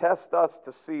 God tests us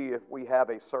to see if we have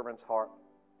a servant's heart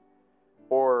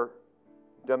or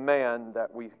demand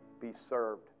that we be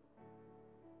served.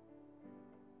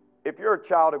 If you're a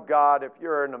child of God, if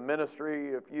you're in a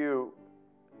ministry, if you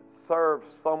serve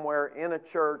somewhere in a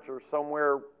church or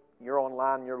somewhere, you're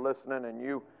online, you're listening, and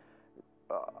you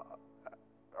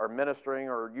are ministering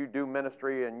or you do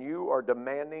ministry and you are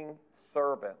demanding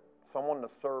servant, someone to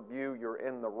serve you, you're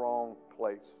in the wrong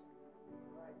place.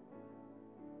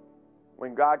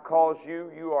 When God calls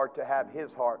you, you are to have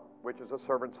His heart, which is a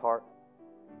servant's heart.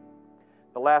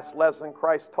 The last lesson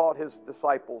Christ taught His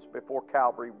disciples before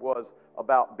Calvary was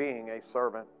about being a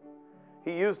servant.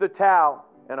 He used a towel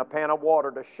and a pan of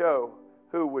water to show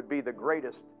who would be the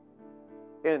greatest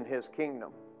in His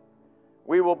kingdom.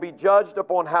 We will be judged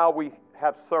upon how we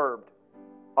have served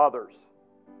others.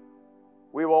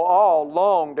 We will all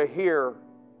long to hear,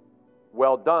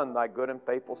 well done, thy good and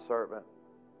faithful servant.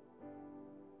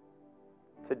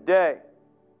 Today,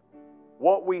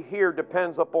 what we hear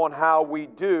depends upon how we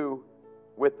do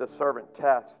with the servant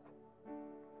test,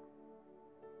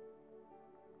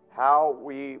 how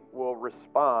we will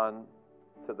respond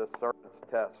to the servant's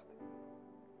test.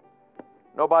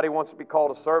 Nobody wants to be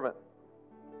called a servant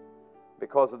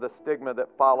because of the stigma that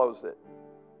follows it.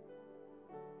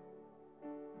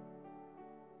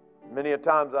 Many a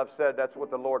times I've said that's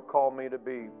what the Lord called me to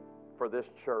be for this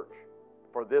church,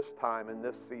 for this time and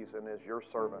this season, as your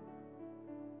servant.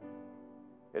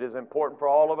 It is important for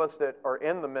all of us that are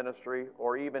in the ministry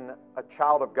or even a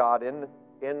child of God in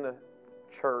the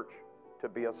church to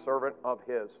be a servant of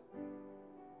His,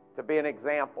 to be an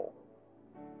example,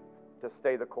 to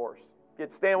stay the course. If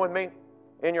you'd stand with me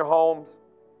in your homes.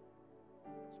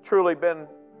 It's truly been,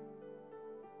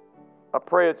 I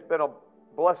pray it's been a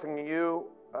blessing to you,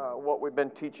 what we've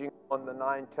been teaching on the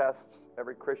 9 tests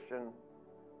every Christian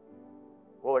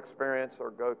will experience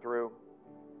or go through.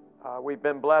 We've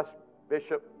been blessed.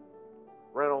 Bishop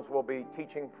Reynolds will be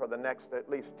teaching for the next at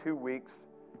least 2 weeks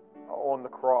on the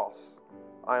cross.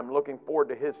 I am looking forward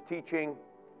to his teaching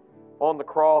on the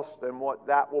cross and what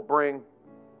that will bring.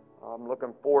 I'm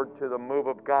looking forward to the move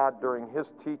of God during his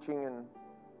teaching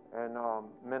and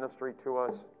ministry to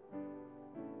us.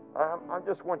 I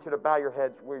just want you to bow your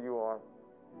heads where you are.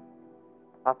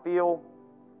 I feel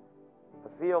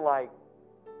like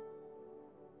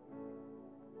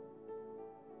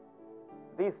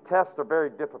these tests are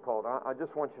very difficult. I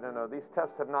just want you to know these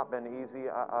tests have not been easy.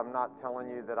 I'm not telling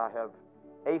you that I have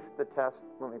aced the test.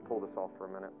 Let me pull this off for a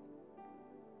minute.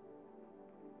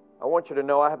 I want you to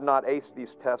know I have not aced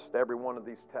these tests, every one of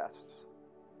these tests.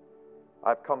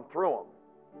 I've come through them.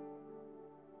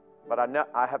 But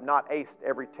I have not aced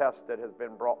every test that has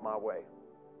been brought my way.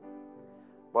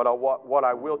 But what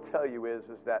I will tell you is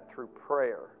that through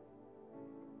prayer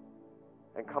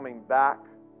and coming back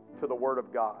to the Word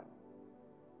of God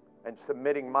and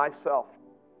submitting myself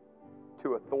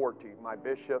to authority, my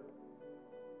bishop,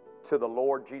 to the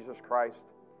Lord Jesus Christ,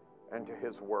 and to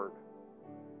His Word,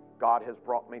 God has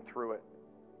brought me through it.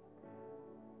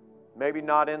 Maybe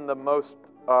not in the most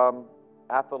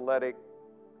athletic,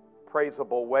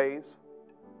 praisable ways,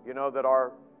 you know, that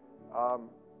our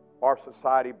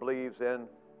society believes in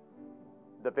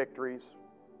the victories,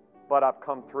 but I've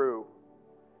come through.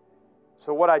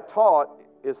 So what I taught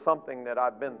is something that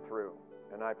I've been through,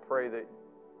 and I pray that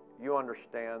you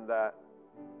understand that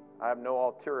I have no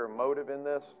ulterior motive in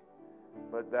this,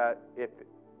 but that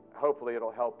hopefully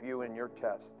it'll help you in your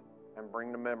test and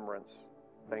bring to remembrance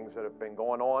things that have been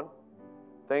going on,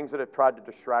 things that have tried to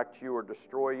distract you or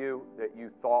destroy you that you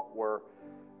thought were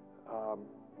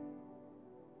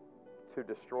to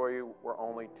destroy you were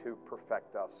only to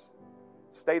perfect us.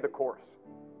 Stay the course.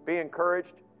 Be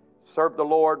encouraged. Serve the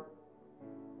Lord.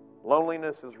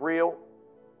 Loneliness is real.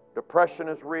 Depression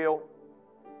is real.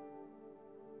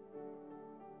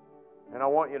 And I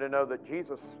want you to know that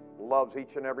Jesus loves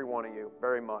each and every one of you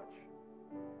very much.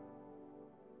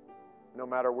 No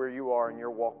matter where you are in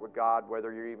your walk with God,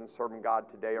 whether you're even serving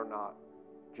God today or not,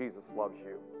 Jesus loves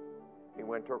you. He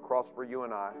went to a cross for you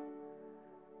and I.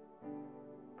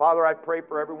 Father, I pray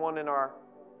for everyone in our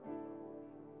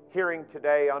hearing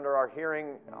today, under our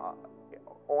hearing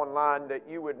online, that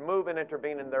you would move and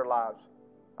intervene in their lives.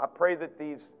 I pray that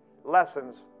these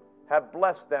lessons have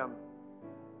blessed them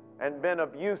and been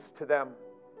of use to them.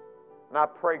 And I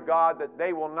pray, God, that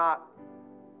they will not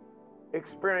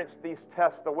experience these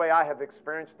tests the way I have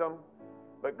experienced them,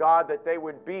 but God, that they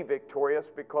would be victorious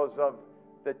because of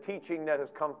the teaching that has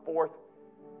come forth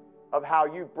of how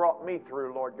you've brought me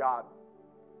through, Lord God.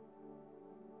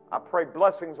 I pray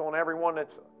blessings on everyone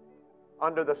that's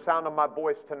under the sound of my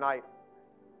voice tonight.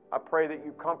 I pray that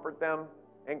you comfort them,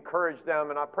 encourage them,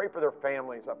 and I pray for their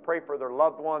families. I pray for their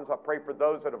loved ones. I pray for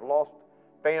those that have lost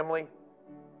family,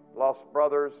 lost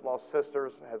brothers, lost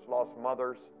sisters, has lost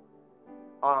mothers,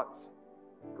 aunts,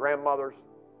 grandmothers.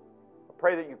 I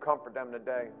pray that you comfort them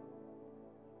today.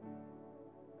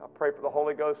 I pray for the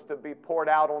Holy Ghost to be poured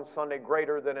out on Sunday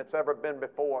greater than it's ever been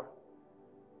before.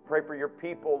 Pray for your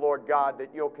people, Lord God, that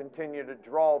you'll continue to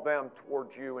draw them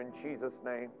towards you in Jesus'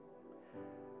 name.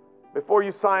 Before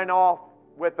you sign off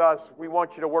with us, we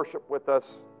want you to worship with us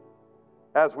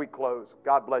as we close.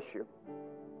 God bless you.